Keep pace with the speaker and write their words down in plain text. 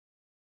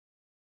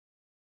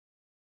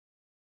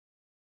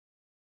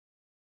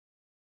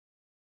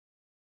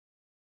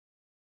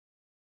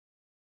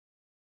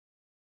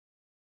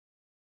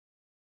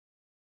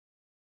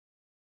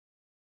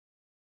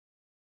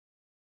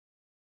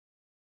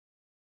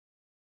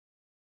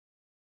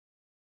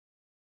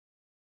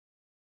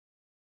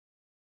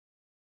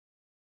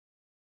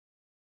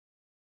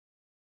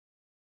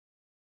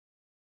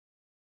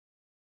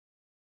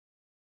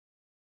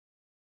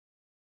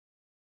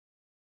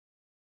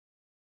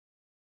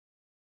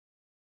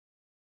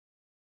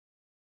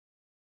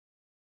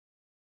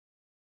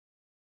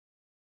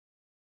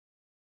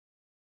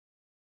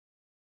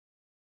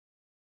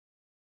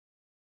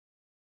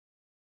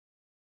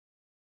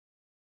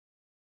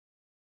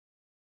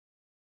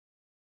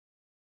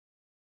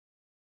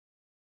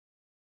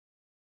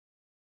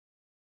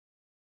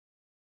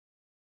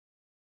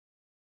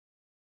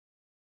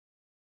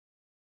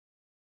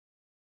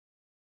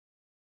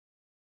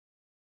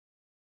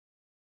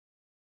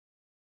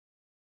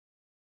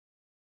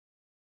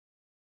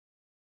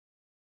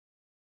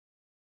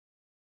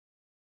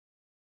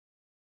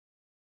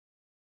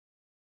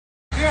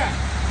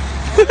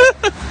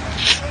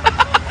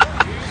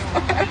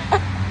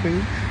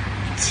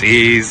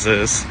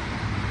Jesus.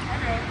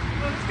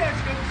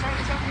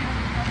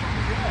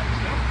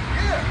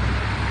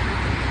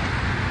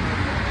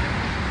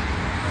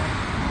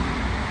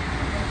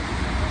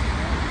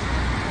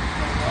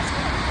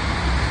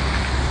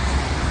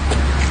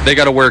 They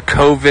got to wear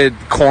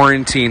COVID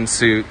quarantine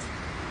suits.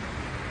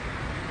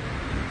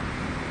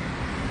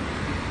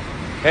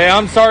 Hey,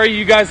 I'm sorry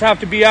you guys have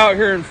to be out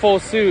here in full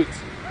suits.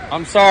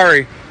 I'm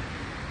sorry.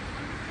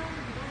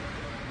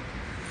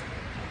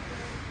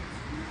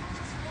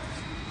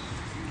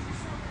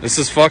 This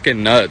is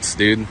fucking nuts,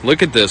 dude.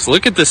 Look at this.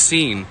 Look at the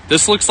scene.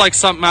 This looks like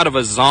something out of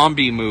a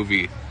zombie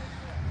movie.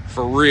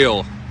 For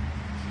real.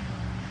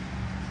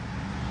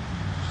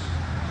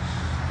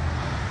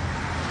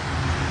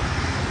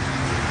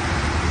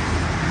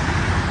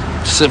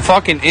 Just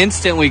fucking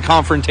instantly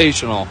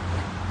confrontational.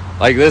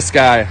 Like this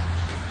guy.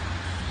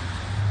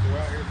 We're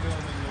out here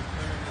filming the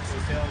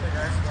hotel, the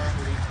guy's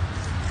property.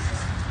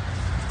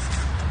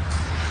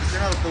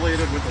 You're not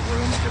affiliated with the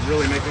room. It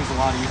really makes things a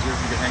lot easier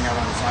if you could hang out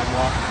on the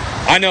sidewalk.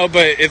 I know,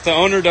 but if the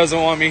owner doesn't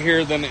want me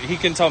here, then he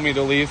can tell me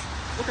to leave.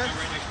 Okay.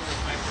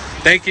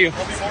 Thank you.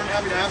 I'll be more than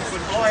happy to have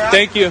it. All I ask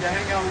Thank you. is to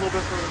hang out a little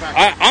bit further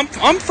back.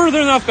 I'm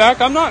further enough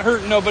back. I'm not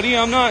hurting nobody.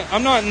 I'm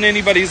not in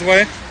anybody's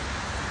way.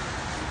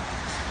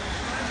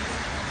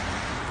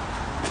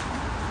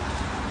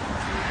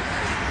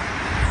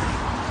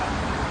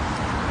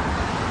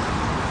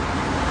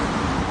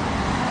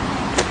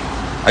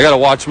 I gotta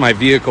watch my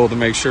vehicle to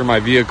make sure my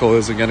vehicle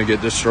isn't gonna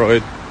get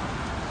destroyed.